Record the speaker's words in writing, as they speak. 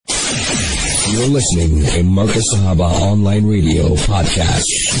You're listening to Marcus Sahaba Online Radio Podcast.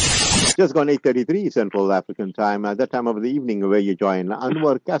 Just gone 8:33 Central African Time, at that time of the evening where you join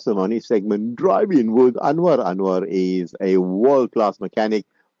Anwar Cassim on his segment Driving with Anwar. Anwar is a world-class mechanic,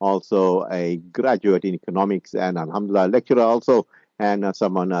 also a graduate in economics and alhamdulillah lecturer also, and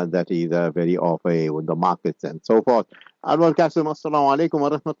someone that is very off with the markets and so forth. Anwar Cassim, assalamu alaikum wa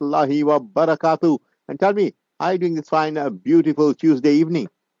rahmatullahi wa barakatuh. And tell me, how are you doing this fine, beautiful Tuesday evening?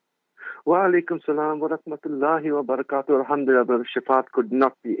 Wa alaikum salam wa rahmatullahi wa barakatuh. Alhamdulillah, brother Shaafat, could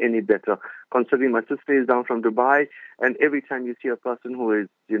not be any better, considering my sister is down from Dubai, and every time you see a person who is,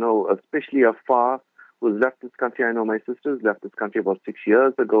 especially afar, who's left this country. I know my sister's left this country about 6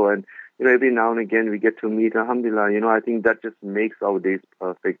 years ago, and, every now and again we get to meet. Alhamdulillah, I think that just makes our days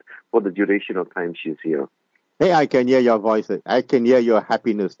perfect for the duration of time she's here. Hey, I can hear your voice. I can hear your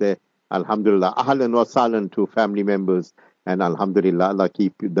happiness there. Alhamdulillah. Ahlan wa sahlan to family members. And alhamdulillah, Allah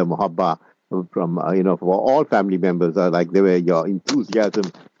keep the muhabba from, for all family members. Like they were, your enthusiasm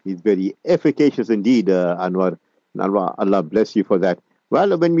is very efficacious indeed, Anwar. Anwar. Allah bless you for that.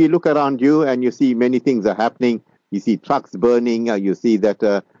 Well, when we look around you and you see many things are happening, you see trucks burning, you see that,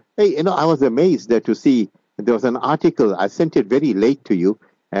 I was amazed to see there was an article. I sent it very late to you.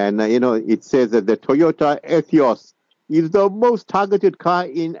 And, it says that the Toyota Etios is the most targeted car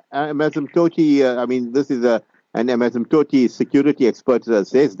in Asymptote. This is an Asymptote security expert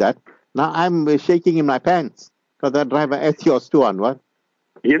says that. Now I'm shaking in my pants because I drive an Etios too, Anwar.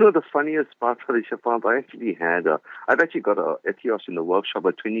 The funniest part for the Shaafat, I've actually got a Etios in the workshop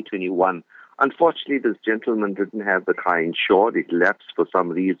at 2021. Unfortunately, this gentleman didn't have the car insured. It lapsed for some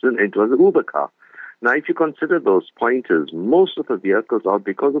reason. It was an Uber car. Now, if you consider those pointers, most of the vehicles are,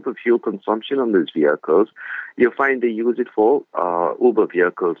 because of the fuel consumption on these vehicles, you find they use it for Uber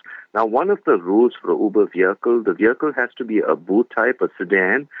vehicles. Now, one of the rules for an Uber vehicle, the vehicle has to be a boot type, a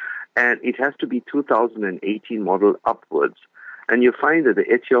sedan, and it has to be 2018 model upwards. And you find that the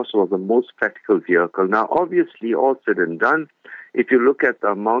Etios was the most practical vehicle. Now, obviously, all said and done, if you look at the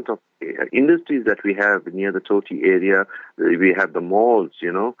amount of industries that we have near the Toti area, we have the malls,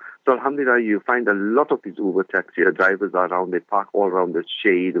 So, alhamdulillah, you find a lot of these Uber taxi drivers are around. They park all around the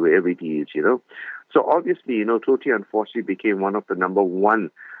shade, wherever it is, So, obviously, Toti unfortunately became one of the number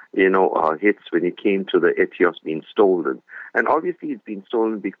one, hits when it came to the Etios being stolen. And obviously it's been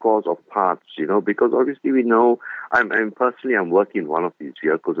stolen because of parts, because obviously we know, I'm working one of these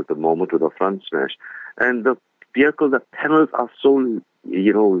vehicles at the moment with a front smash. And the vehicle, the panels are so,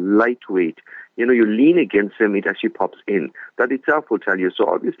 lightweight. You lean against them, it actually pops in. That itself will tell you. So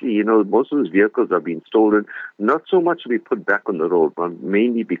obviously, most of those vehicles are being stolen, not so much to be put back on the road, but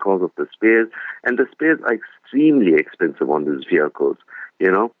mainly because of the spares. And the spares are extremely expensive on these vehicles,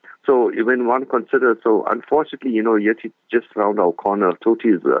 So when one considers, unfortunately, yet it's just around our corner.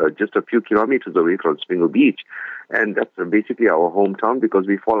 Toti is just a few kilometers away from Spingle Beach. And that's basically our hometown because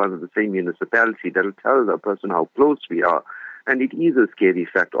we fall under the same municipality. That'll tell the person how close we are. And it is a scary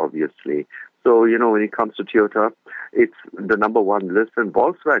fact, obviously. So, when it comes to Toyota, it's the number one list. And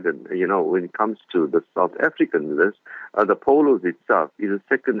Volkswagen, when it comes to the South African list, the Polos itself is the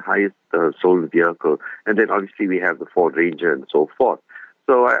second highest sold vehicle. And then obviously we have the Ford Ranger and so forth.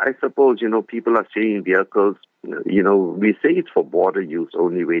 So I suppose, people are saying vehicles, we say it's for border use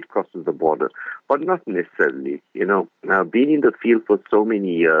only where it crosses the border, but not necessarily, Now, being in the field for so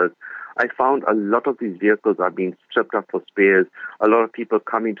many years, I found a lot of these vehicles are being stripped up for spares. A lot of people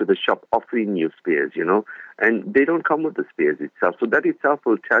come into the shop offering new spares, and they don't come with the spares itself. So that itself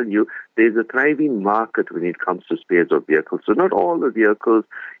will tell you there's a thriving market when it comes to spares of vehicles. So not all the vehicles,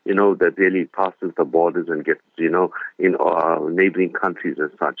 that really passes the borders and gets, in neighboring countries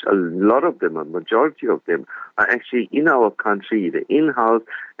as such. A lot of them, a majority of them, are actually in our country, either in-house,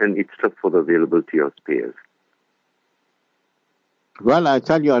 and it's stripped for the availability of spares. Well, I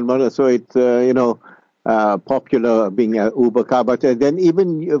tell you, Anwar, so it's, popular being an Uber car, but then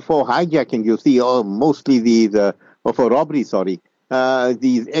even for hijacking, you see, mostly these, or for robbery, these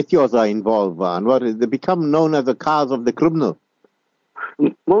Etios are involved, Anwar. They become known as the cars of the criminal.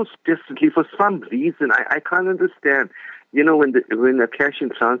 Most definitely, for some reason, I can't understand. When the cash in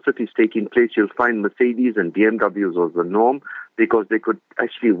transit is taking place, you'll find Mercedes and BMWs was the norm because they could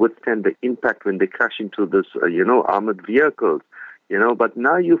actually withstand the impact when they crash into this, armored vehicles. But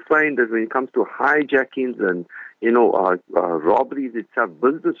now you find that when it comes to hijackings and, robberies itself,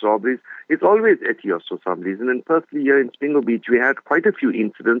 business robberies, it's always Etios for some reason. And personally, here in Spingle Beach, we had quite a few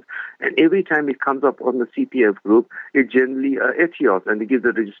incidents. And every time it comes up on the CPF group, it's generally Etios. And they give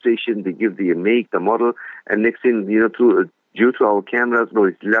the registration, they give the make, the model. And next thing, due to our cameras,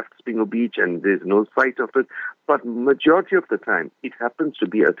 it's left Spingle Beach and there's no sight of it. But majority of the time, it happens to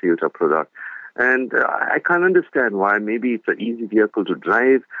be a Toyota product. And I can't understand why. Maybe it's an easy vehicle to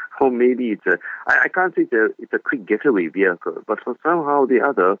drive, or maybe I can't say it's a quick getaway vehicle, but for somehow or the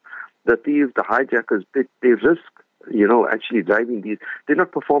other, the thieves, the hijackers, they risk, actually driving these. They're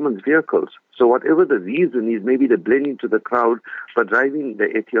not performance vehicles. So whatever the reason is, maybe they blend into the crowd, but driving the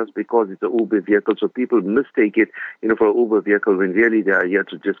Etios because it's an Uber vehicle, so people mistake it, for an Uber vehicle when really they are here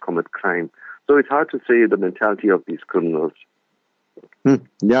to just commit crime. So it's hard to say the mentality of these criminals.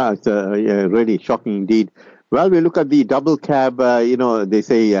 Yeah, it's really shocking indeed. Well, we look at the double cab, they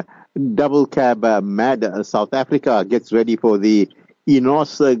say double cab mad South Africa gets ready for the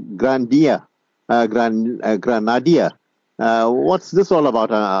Enos Granadia. What's this all about,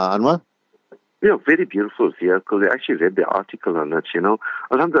 Anwar? Very beautiful vehicle. I actually read the article on it,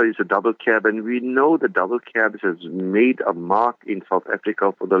 Alhamdulillah, it's a double cab, and we know the double cabs has made a mark in South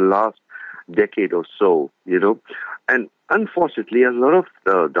Africa for the last decade or so, And unfortunately, a lot of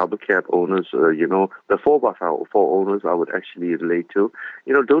the double cab owners, the 4x4 owners I would actually relate to,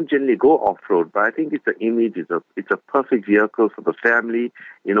 don't generally go off-road. But I think it's an image, it's a perfect vehicle for the family,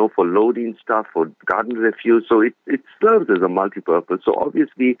 for loading stuff, for garden refuse. So it serves as a multi-purpose. So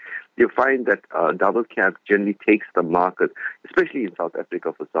obviously, you find that double cab generally takes the market, especially in South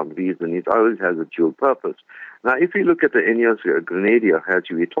Africa for some reason. It always has a dual purpose. Now, if you look at the Enos Grenadier, as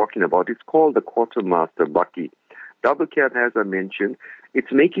you were talking about, it's called the Quartermaster Bucky. Double cab, as I mentioned,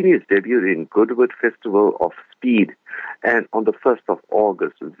 it's making its debut in Goodwood Festival of Speed, and on the 1st of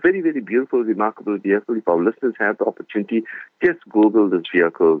August. Very, very beautiful, remarkable vehicle. If our listeners have the opportunity, just Google this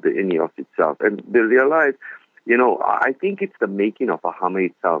vehicle, the Enos itself, and they'll realize, I think it's the making of a Hummer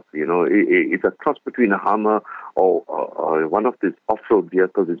itself. It's a cross between a Hummer or one of these off-road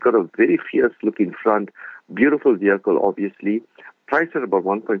vehicles. It's got a very fierce look in front, beautiful vehicle, obviously. Priced at about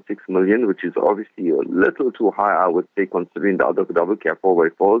 1.6 million, which is obviously a little too high, I would say, considering the other double cab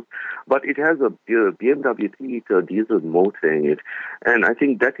 4x4s. But it has a BMW 3-liter diesel motor in it. And I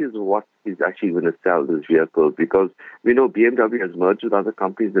think that is what is actually going to sell this vehicle, because we know BMW has merged with other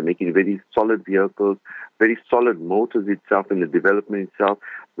companies. They're making very solid vehicles, very solid motors itself in the development itself.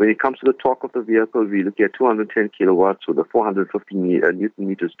 When it comes to the torque of the vehicle, we look at 210 kilowatts with a 450 Newton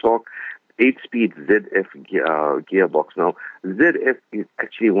meters torque. 8-speed ZF gearbox. Now, ZF is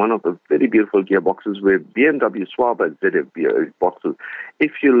actually one of the very beautiful gearboxes where BMW swap at ZF gearboxes.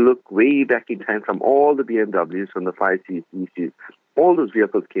 If you look way back in time from all the BMWs, from the 5 Series, all those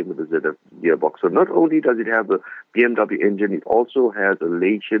vehicles came with the ZF gearbox. So not only does it have the BMW engine, it also has a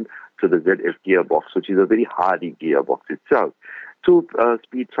relation to the ZF gearbox, which is a very hardy gearbox itself.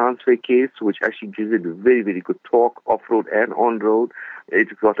 2-speed transfer case, which actually gives it very, very good torque, off-road and on-road.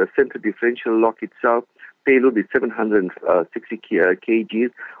 It's got a center differential lock itself. Payload is 760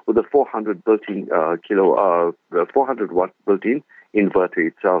 kgs with a 400 watt built-in inverter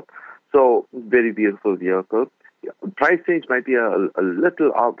itself. So, very beautiful vehicle. Price range might be a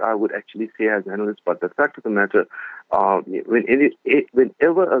little out, I would actually say, as analysts, but the fact of the matter,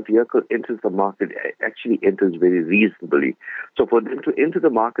 whenever a vehicle enters the market, it actually enters very reasonably. So for them to enter the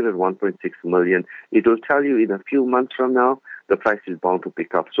market at 1.6 million, it will tell you in a few months from now, the price is bound to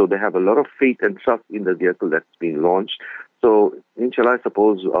pick up. So they have a lot of faith and trust in the vehicle that's been launched. So, inshallah, I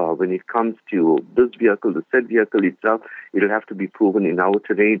suppose when it comes to this vehicle, the said vehicle itself, it'll have to be proven in our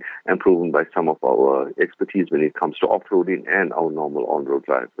terrain and proven by some of our expertise when it comes to off-roading and our normal on-road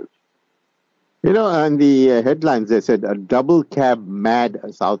drivers. And the headlines, they said, a double cab mad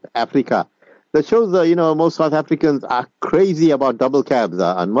South Africa. That shows, most South Africans are crazy about double cabs,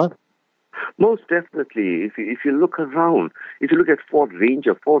 Anwar. Most definitely. If you look around, if you look at Ford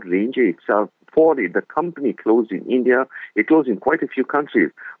Ranger itself, Ford, the company closed in India, it closed in quite a few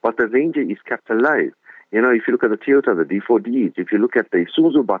countries, but the Ranger is kept alive. If you look at the Toyota, the D4Ds, if you look at the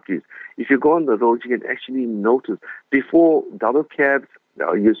Isuzu buses, if you go on the road, you can actually notice before double cabs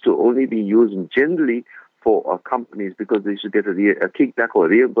used to only be used generally for companies because they should get a kickback or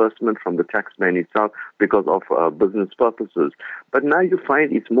reimbursement from the taxman itself because of business purposes. But now you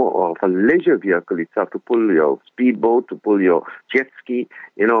find it's more of a leisure vehicle itself to pull your speedboat, to pull your jet ski.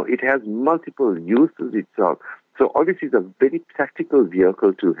 It has multiple uses itself. So obviously it's a very practical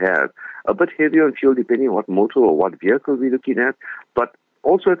vehicle to have. A bit heavier on fuel depending on what motor or what vehicle we're looking at, but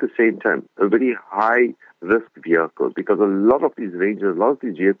also at the same time, a very high risk vehicle because a lot of these Rangers, a lot of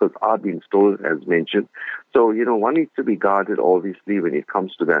these vehicles are being stolen, as mentioned. So, one needs to be guarded, obviously, when it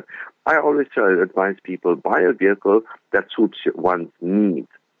comes to that. I always try to advise people, buy a vehicle that suits one's needs.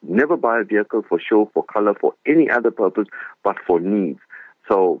 Never buy a vehicle for show, for color, for any other purpose, but for needs.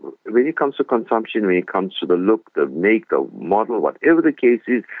 So when it comes to consumption, when it comes to the look, the make, the model, whatever the case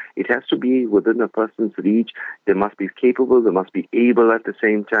is, it has to be within a person's reach. They must be capable. They must be able at the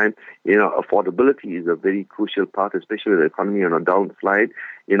same time. Affordability is a very crucial part, especially with the economy on a downslide.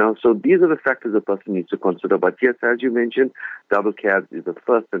 So these are the factors a person needs to consider. But yes, as you mentioned, double cabs is the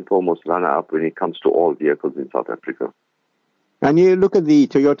first and foremost runner-up when it comes to all vehicles in South Africa. And you look at the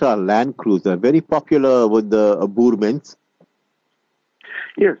Toyota Land Cruiser, very popular with the Boermens.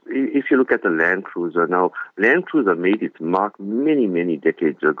 Yes, if you look at the Land Cruiser now, Land Cruiser made its mark many, many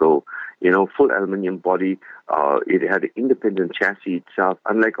decades ago. Full aluminium body. It had an independent chassis itself.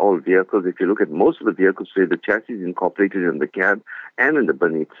 Unlike all vehicles, if you look at most of the vehicles today, the chassis is incorporated in the cab and in the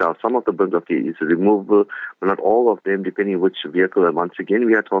bin itself. Some of the bins is removable, but not all of them, depending on which vehicle. And once again,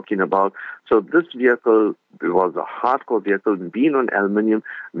 we are talking about. So this vehicle was a hardcore vehicle, being on aluminium,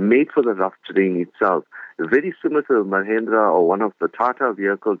 made for the rough terrain itself. Very similar to the Mahindra or one of the Tata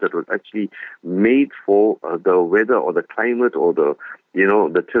vehicles that was actually made for the weather or the climate or the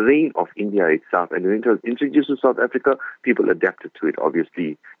terrain of India itself. And when it was introduced to South Africa, people adapted to it,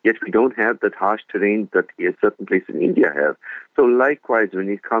 obviously. Yet we don't have that harsh terrain that a certain place in India has. So likewise, when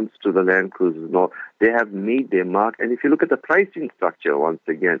it comes to the Land Cruisers, they have made their mark. And if you look at the pricing structure, once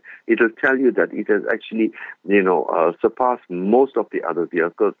again, it will tell you that it has actually, surpassed most of the other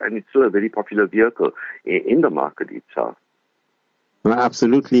vehicles. And it's still a very popular vehicle in the market itself.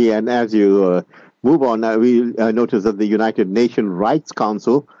 Absolutely. And as you move on, we notice that the United Nations Rights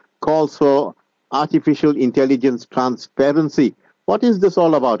Council calls for artificial intelligence transparency. What is this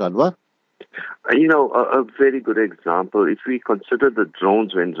all about, Anwar? A very good example, if we consider the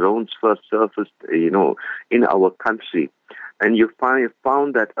drones, when drones first surfaced, in our country, and you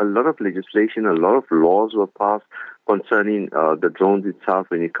found that a lot of legislation, a lot of laws were passed concerning the drones itself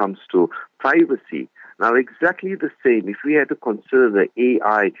when it comes to privacy. Now, exactly the same, if we had to consider the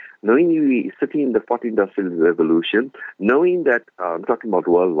AI, knowing we sitting in the fourth industrial revolution, knowing that, I'm talking about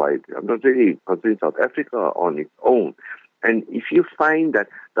worldwide, I'm not really considering South Africa on its own, and if you find that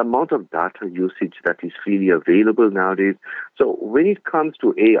the amount of data usage that is freely available nowadays, so when it comes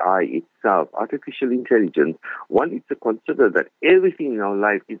to AI itself, artificial intelligence, one needs to consider that everything in our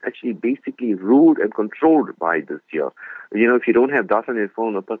life is actually basically ruled and controlled by this here. If you don't have data on your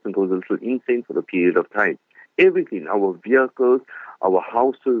phone, a person goes a little insane for a period of time. Everything, our vehicles, our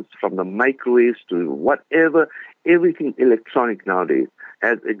houses, from the microwaves to whatever, everything electronic nowadays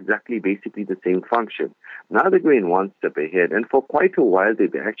has exactly basically the same function. Now they're going one step ahead, and for quite a while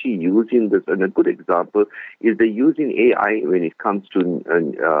they've been actually using this, and a good example is they're using AI when it comes to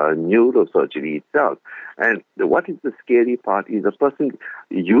neurosurgery itself. And what is the scary part is a person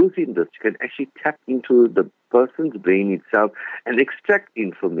using this can actually tap into the person's brain itself and extract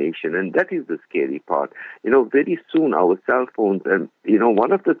information, and that is the scary part. Very soon our cell phones, and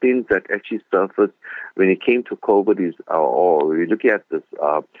one of the things that actually surfaced when it came to COVID is, or we look at this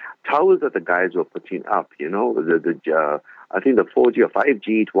towers that the guys were putting up, I think the 4G or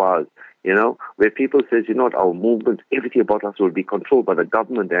 5G it was, where people says, our movement, everything about us will be controlled by the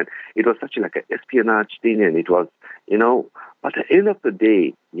government, and it was such like an espionage thing, and it was, but at the end of the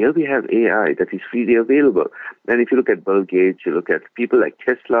day, here we have AI that is freely available. And if you look at Bill Gates, you look at people like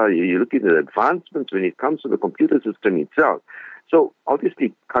Tesla, you look at the advancements when it comes to the computer system itself. So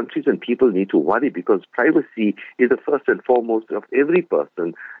obviously countries and people need to worry because privacy is the first and foremost of every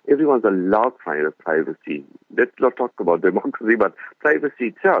person. Everyone's allowed privacy. Let's not talk about democracy, but privacy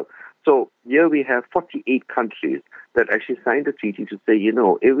itself. So here we have 48 countries that actually signed a treaty to say,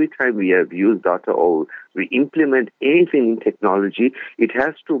 every time we have used data or we implement anything in technology, it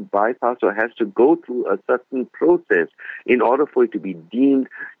has to bypass or has to go through a certain process in order for it to be deemed,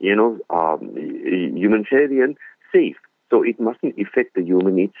 humanitarian safe. So it mustn't affect the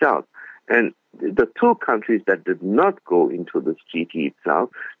human itself. And the two countries that did not go into this treaty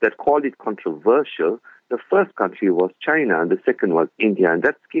itself, that called it controversial, the first country was China and the second was India. And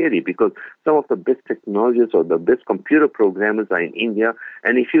that's scary because some of the best technologists or the best computer programmers are in India.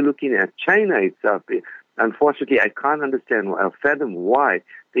 And if you're looking at China itself, unfortunately, I can't understand or fathom why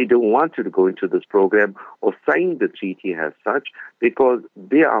they don't want to go into this program or sign the treaty as such, because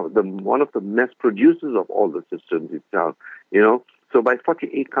they are one of the mass producers of all the systems itself, So by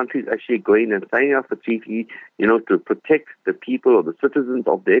 48 countries actually going and signing up the treaty, to protect the people or the citizens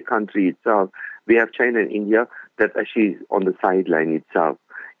of their country itself, we have China and India that actually on the sideline itself.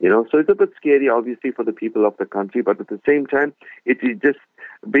 So it's a bit scary, obviously, for the people of the country, but at the same time, it is just,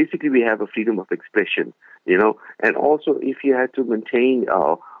 basically we have a freedom of expression, and also if you had to maintain,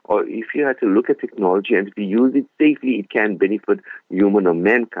 or if you had to look at technology and if you use it safely, it can benefit human or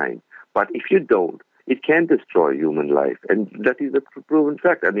mankind. But if you don't, it can destroy human life. And that is a proven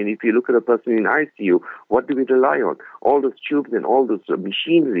fact. I mean, if you look at a person in ICU, what do we rely on? All those tubes and all those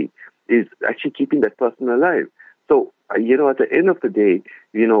machinery is actually keeping that person alive. So, at the end of the day,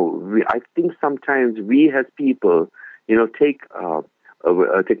 I think sometimes we as people, take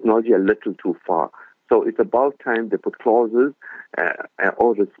technology a little too far. So it's about time they put clauses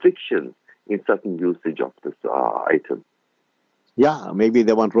or restrictions in certain usage of this item. Yeah, maybe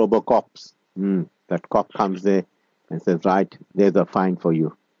they want robo-cops. That cop comes there and says, right, there's a fine for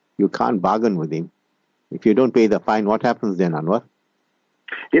you. You can't bargain with him. If you don't pay the fine, what happens then, Anwar?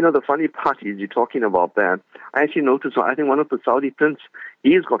 The funny part is you're talking about that. I actually noticed, I think one of the Saudi prince,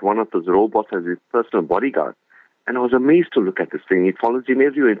 he's got one of those robots as his personal bodyguard. And I was amazed to look at this thing. It follows him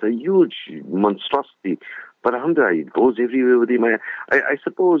everywhere. It's a huge monstrosity. But alhamdulillah, it goes everywhere with him. I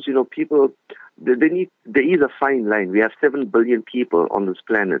suppose, people, there is a fine line. We have 7 billion people on this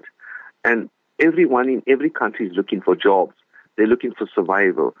planet. And everyone in every country is looking for jobs. They're looking for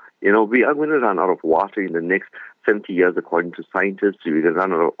survival. We are going to run out of water in the next 70 years, according to scientists. We're going to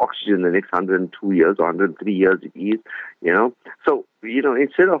run out of oxygen in the next 102 years or 103 years it is, So,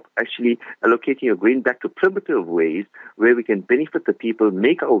 instead of actually allocating or going back to primitive ways where we can benefit the people,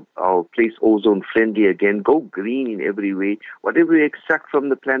 make our place ozone friendly again, go green in every way, whatever we extract from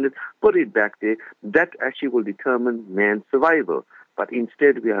the planet, put it back there, that actually will determine man's survival. But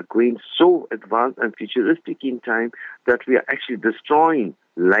instead, we are going so advanced and futuristic in time that we are actually destroying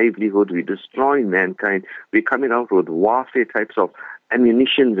livelihood. We're destroying mankind. We're coming out with warfare types of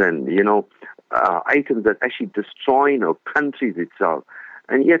ammunitions and, items that actually destroying our countries itself.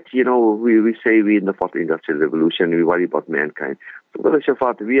 And yet, we say we're in the fourth industrial revolution. We worry about mankind. So, Brother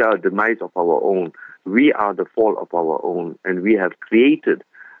Shaafat, we are the demise of our own. We are the fall of our own. And we have created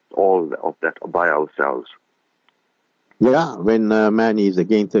all of that by ourselves. Yeah, when man is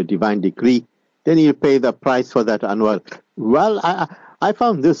against a divine decree, then you pay the price for that, Anwar. Well, I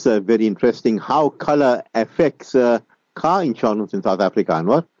found this very interesting, how color affects car insurance in South Africa,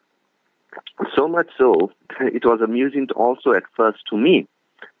 Anwar. So much so, it was amusing also at first to me,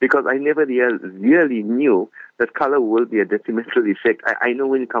 because I never really knew that color will be a detrimental effect. I know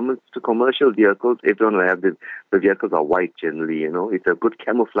when it comes to commercial vehicles, everyone will have the vehicles are white generally, It's a good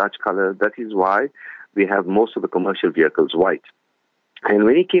camouflage color. That is why we have most of the commercial vehicles white. And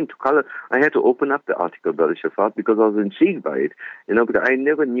when it came to color, I had to open up the article, Brother Shaafat, because I was intrigued by it, because I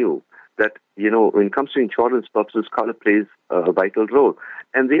never knew that, when it comes to insurance purposes, color plays a vital role.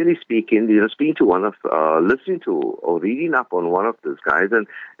 And really speaking, speaking to one of, listening to or reading up on one of those guys,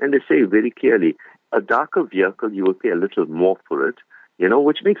 and they say very clearly, a darker vehicle, you will pay a little more for it,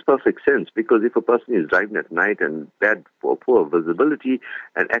 which makes perfect sense, because if a person is driving at night and bad for poor visibility,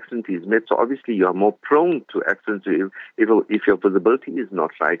 an accident is made, so obviously you are more prone to accidents if your visibility is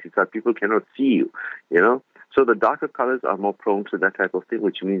not right, it's that people cannot see you, So the darker colors are more prone to that type of thing,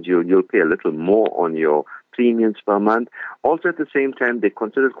 which means you'll pay a little more on your premiums per month. Also, at the same time, they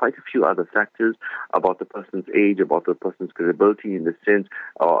considered quite a few other factors about the person's age, about the person's credibility in the sense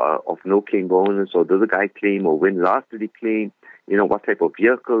of no claim bonus, or does the guy claim, or when last did he claim, what type of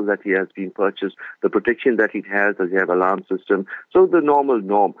vehicle that he has been purchased, the protection that it has, does he have alarm system, so the normal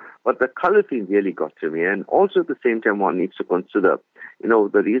norm. But the color thing really got to me. And also at the same time, one needs to consider,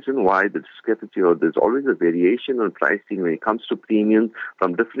 the reason why the discrepancy, or there's always a variation on pricing when it comes to premiums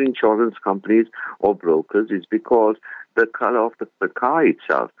from different insurance companies or brokers, is because the color of the car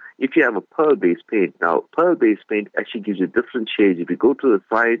itself. If you have a pearl-based paint, now pearl-based paint actually gives you different shades. If you go to the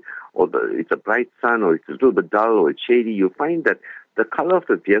side, or it's a bright sun, or it's a little bit dull, or it's shady, you'll find that the color of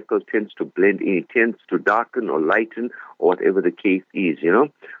the vehicle tends to blend in. It tends to darken or lighten, or whatever the case is,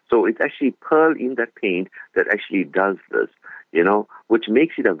 So it's actually pearl in that paint that actually does this, which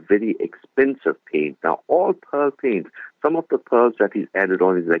makes it a very expensive paint. Now, all pearl paints, some of the pearls that is added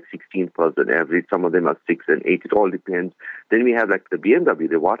on is like 16 pearls on average. Some of them are 6 and 8. It all depends. Then we have like the BMW,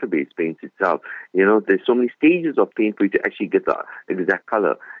 the water-based paints itself. There's so many stages of paint for you to actually get the exact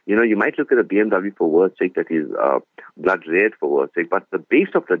color. You might look at a BMW for word's sake that is blood red for word's sake, but the base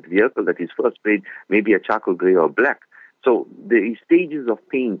of the vehicle that is first sprayed may be a charcoal gray or black. So there is stages of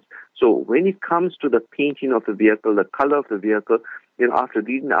paints. So when it comes to the painting of the vehicle, the color of the vehicle, after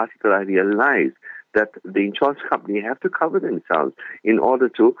reading the article, I realized that the insurance company have to cover themselves in order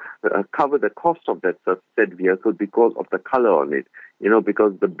to cover the cost of that said vehicle because of the color on it.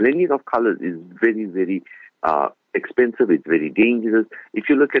 Because the blending of colors is very, very expensive. It's very dangerous. If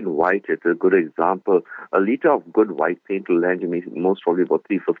you look at white, it's a good example. A liter of good white paint will land you most probably about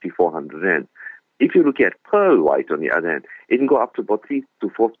 350, 400 rand. If you look at pearl white, on the other hand, it can go up to about 3,000 to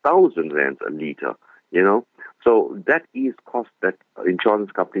 4,000 rands a liter, So that is cost that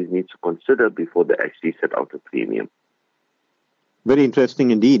insurance companies need to consider before they actually set out a premium. Very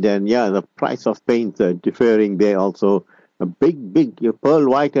interesting indeed. And yeah, the price of paint differing there also. A big pearl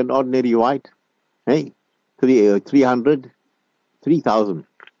white and ordinary white. Hey, 300, 3,000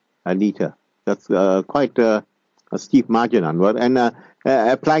 a litre. That's quite a steep margin, Anwar.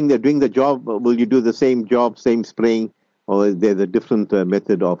 And doing the job, will you do the same job, same spraying, or is there a different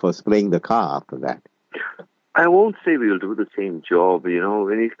method of spraying the car after that? I won't say we will do the same job.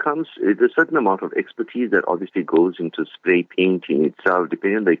 When it comes, there's a certain amount of expertise that obviously goes into spray painting itself,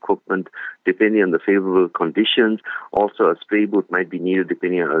 depending on the equipment, depending on the favorable conditions. Also, a spray booth might be needed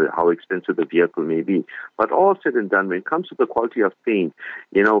depending on how expensive the vehicle may be. But all said and done, when it comes to the quality of paint,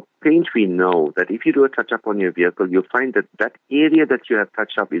 paint, we know that if you do a touch-up on your vehicle, you'll find that that area that you have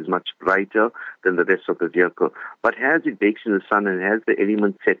touched up is much brighter than the rest of the vehicle. But as it bakes in the sun and as the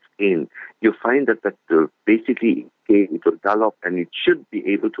element sets in, you find that basically it will dull off and it should be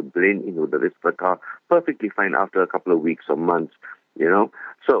able to blend in with the rest of the car perfectly fine after a couple of weeks or months.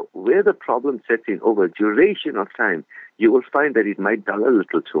 So where the problem sets in over duration of time, you will find that it might dull a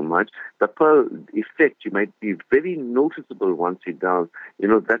little too much. The pearl effect, you might be very noticeable once it does,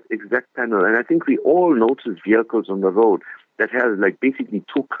 that exact panel. And I think we all notice vehicles on the road that has like basically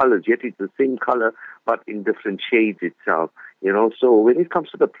two colors, yet it's the same color, but in different shades itself. So when it comes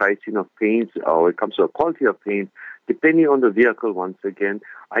to the pricing of paints or it comes to the quality of paint, depending on the vehicle, once again,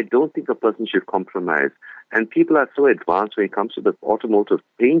 I don't think a person should compromise. And people are so advanced when it comes to the automotive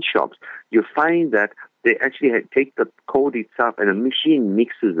paint shops, you find that they actually take the code itself and a machine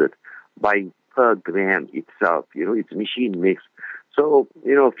mixes it by per gram itself. It's machine mixed. So,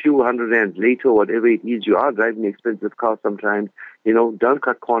 a few hundred rands later, whatever it is, you are driving an expensive car sometimes, don't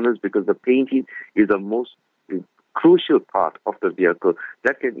cut corners because the painting is the most crucial part of the vehicle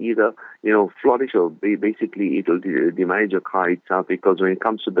that can either, flourish or basically it will demise your car itself, because when it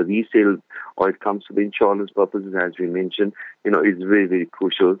comes to the resale or it comes to the insurance purposes, as we mentioned, it's very, very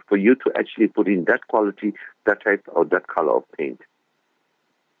crucial for you to actually put in that quality, that type or that color of paint.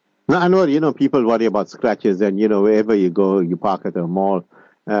 Now, Anwar, people worry about scratches and, wherever you go, you park at a mall,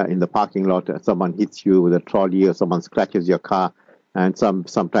 in the parking lot, someone hits you with a trolley or someone scratches your car, and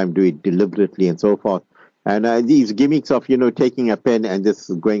sometimes do it deliberately and so forth. And these gimmicks of, taking a pen and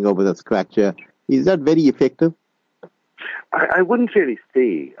just going over the scratcher, is that very effective? I wouldn't really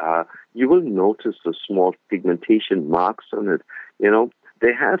say. You will notice the small pigmentation marks on it.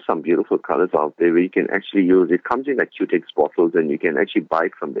 They have some beautiful colors out there where you can actually use. It comes in like Q-Tex bottles and you can actually buy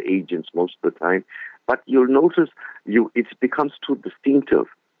it from the agents most of the time. But you'll notice it becomes too distinctive,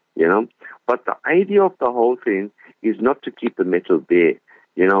 But the idea of the whole thing is not to keep the metal bare.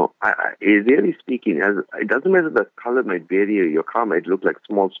 Really speaking, it doesn't matter the color might vary, your car might look like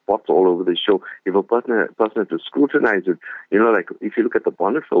small spots all over the show. If a person has to scrutinize it, like if you look at the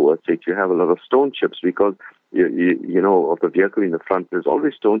bonnet for what's sake, you have a lot of stone chips because, of the vehicle in the front, there's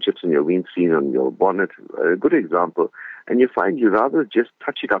always stone chips in your windscreen, on your bonnet, a good example. And you find you rather just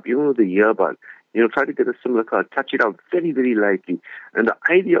touch it up, even with the earbud. Try to get a similar car, touch it out very, very lightly. And the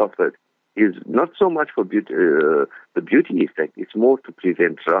idea of it is not so much for beauty, the beauty effect. It's more to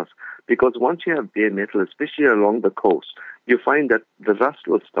prevent rust. Because once you have bare metal, especially along the coast, you find that the rust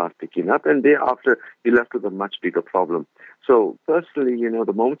will start picking up, and thereafter you're left with a much bigger problem. So personally,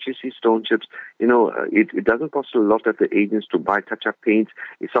 the moment you see stone chips, it doesn't cost a lot at the agents to buy touch-up paints.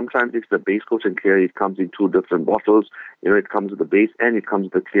 Sometimes it's the base coat and clear. It comes in two different bottles. It comes with the base and it comes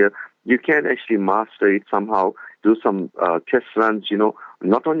with the clear. You can actually master it somehow, do some test runs,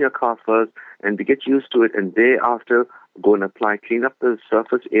 not on your car first, and to get used to it, and thereafter go and clean up the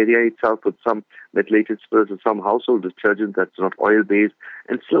surface area itself with some methylated spirits or some household detergent that's not oil-based,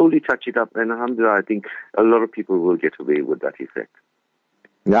 and slowly touch it up. And alhamdulillah, I think a lot of people will get away with that effect.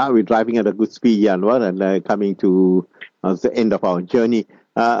 Yeah, we're driving at a good speed, Anwar, and coming to the end of our journey.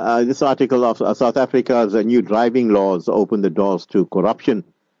 This article of South Africa's new driving laws open the doors to corruption.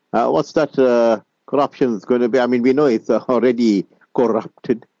 What's that corruption is going to be? I mean, we know it's already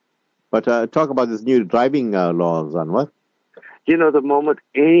corrupted. But talk about this new driving laws, Anwar. The moment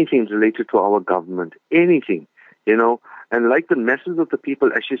anything related to our government, anything, and like the masses of the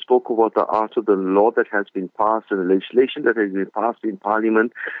people actually spoke about the art of the law that has been passed and the legislation that has been passed in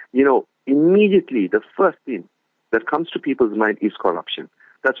Parliament, immediately the first thing that comes to people's mind is corruption.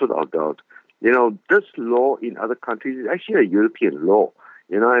 That's without doubt. This law in other countries is actually a European law.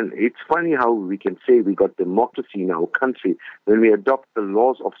 And it's funny how we can say we got democracy in our country when we adopt the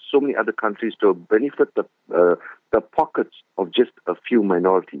laws of so many other countries to benefit the pockets of just a few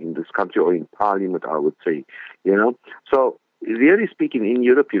minority in this country or in Parliament, I would say. So really speaking, in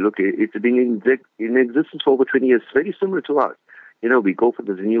Europe, you look, it's been in existence for over 20 years, very similar to us. We go for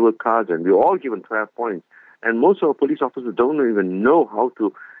the renewal cards and we're all given 12 points. And most of our police officers don't even know how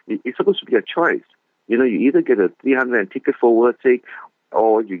to, it's supposed to be a choice. You either get a 300 ticket for word's sake,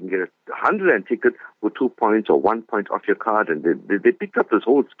 or you can get a 100 ticket with 2 points or 1 point off your card. And they picked up this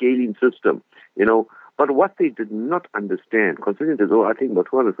whole scaling system, But what they did not understand, considering there's, I think about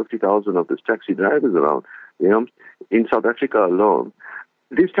 250,000 of these taxi drivers around, in South Africa alone,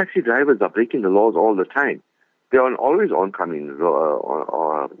 these taxi drivers are breaking the laws all the time. They're on always oncoming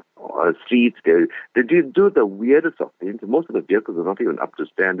streets. They do the weirdest of things. Most of the vehicles are not even up to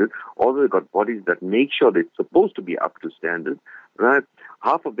standard. Although they've got bodies that make sure they're supposed to be up to standard, right?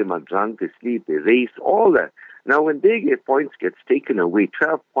 Half of them are drunk, they sleep, they race, all that. Now, when points gets taken away,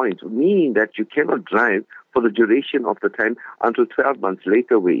 12 points, meaning that you cannot drive for the duration of the time until 12 months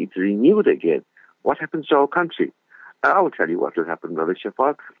later where it's renewed again. What happens to our country? I will tell you what will happen, Brother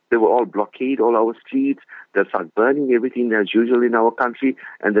Shaafat. They will all blockade all our streets. They'll start burning everything as usual in our country.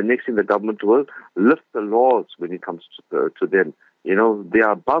 And the next thing the government will lift the laws when it comes to them. They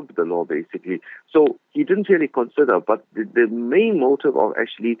are above the law, basically. So he didn't really consider, but the main motive of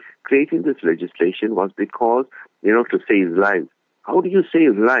actually creating this legislation was because, to save lives. How do you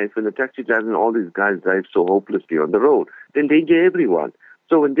save life when the taxi drivers and all these guys drive so hopelessly on the road? They endanger everyone.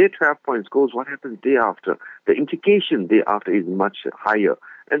 So when their 12 points goes, what happens day after? The implication day after is much higher.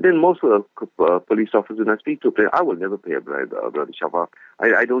 And then most of the police officers, when I speak to them, I will never pay a bribe, Brother Shaafat.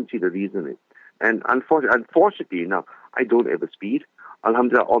 I don't see the reason. And unfortunately enough, I don't ever speed.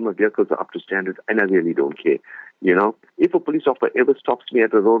 Alhamdulillah, all my vehicles are up to standard, and I really don't care. If a police officer ever stops me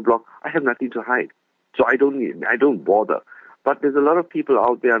at a roadblock, I have nothing to hide. So I don't bother. But there's a lot of people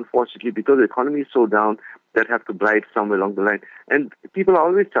out there, unfortunately, because the economy is so down, that have to bribe somewhere along the line. And people are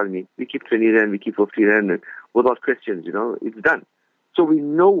always telling me, we keep 20 rand, we keep 50 rand, and without questions, it's done. So we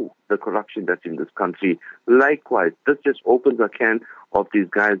know the corruption that's in this country. Likewise, this just opens a can of these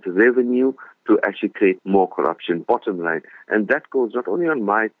guys' revenue to actually create more corruption, bottom line. And that goes not only on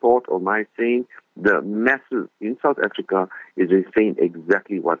my thought or my saying, the masses in South Africa is saying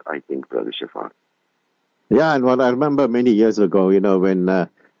exactly what I think, Brother Shaafat. Yeah, and what I remember many years ago, when the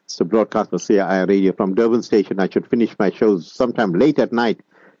broadcast was CII radio from Durban Station, I should finish my shows sometime late at night.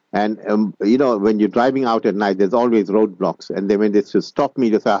 And, when you're driving out at night, there's always roadblocks. And then when they should stop me,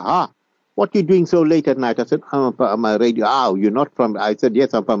 they say, what are you doing so late at night? I said, I'm from a radio. You're not from... I said,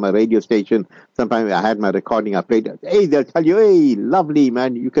 yes, I'm from a radio station. Sometimes I had my recording. I played. Hey, they'll tell you, hey, lovely,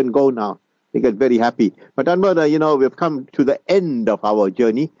 man, you can go now. They get very happy. But Anwar, we've come to the end of our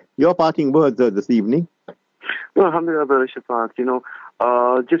journey. Your parting words this evening? Well, alhamdulillah, Brother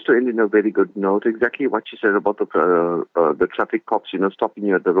Shaafat, just to end in a very good note, exactly what you said about the traffic cops, stopping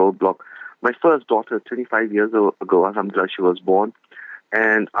you at the roadblock. My first daughter, 25 years ago, alhamdulillah, she was born.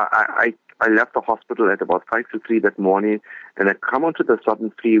 And I left the hospital at about 5 to 3 that morning, and I come onto the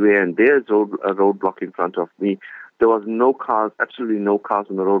Southern Freeway, and there's a roadblock in front of me. There was no cars, absolutely no cars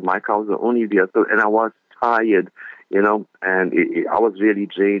on the road. My car was the only vehicle, and I was tired, and I was really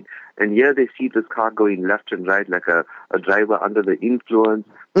drained. And here they see this car going left and right like a driver under the influence.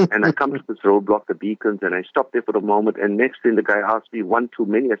 And I come to this roadblock, the beacons, and I stop there for a moment. And next thing the guy asked me, one too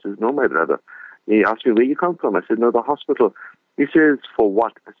many? I said, no, my brother. He asked me, where you come from? I said, no, the hospital. He says, for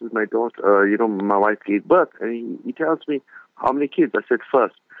what? I said, my daughter, my wife gave birth. And he tells me, how many kids? I said,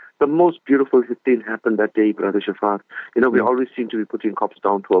 first. The most beautiful thing happened that day, Brother Shaafat. We always seem to be putting cops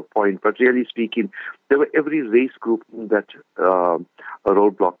down to a point, but really speaking, there were every race group in that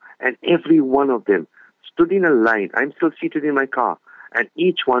roadblock, and every one of them stood in a line. I'm still seated in my car, and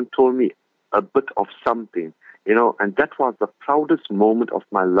each one told me a bit of something, and that was the proudest moment of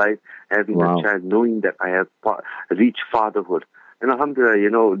my life, having a child, knowing that I have reached fatherhood. And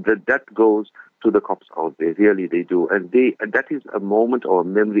alhamdulillah, that goes to the cops out there. Really, they do. And that is a moment or a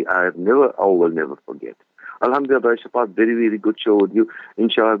memory I have never or will never forget. Alhamdulillah, Brother Shaafat, very, very good show with you.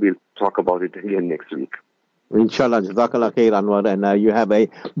 Inshallah, we'll talk about it again next week. Inshallah, Jazakallah khair, Anwar. And you have a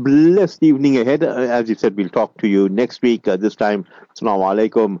blessed evening ahead. As you said, we'll talk to you next week. This time, Assalamu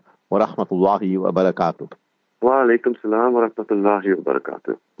alaikum wa rahmatullahi wa barakatuh. Wa alaikum salam wa rahmatullahi wa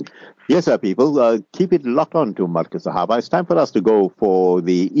barakatuh. Yes, sir, people. Keep it locked on to Markaz Sahaba. It's time for us to go for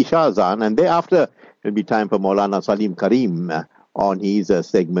the Isha Azan, and thereafter it'll be time for Maulana Salim Karim on his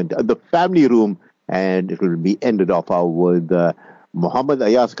segment, The Family Room, and it will be ended off with Muhammad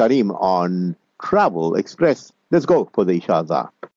Ayaz Karim on Travel Express. Let's go for the Isha Azan.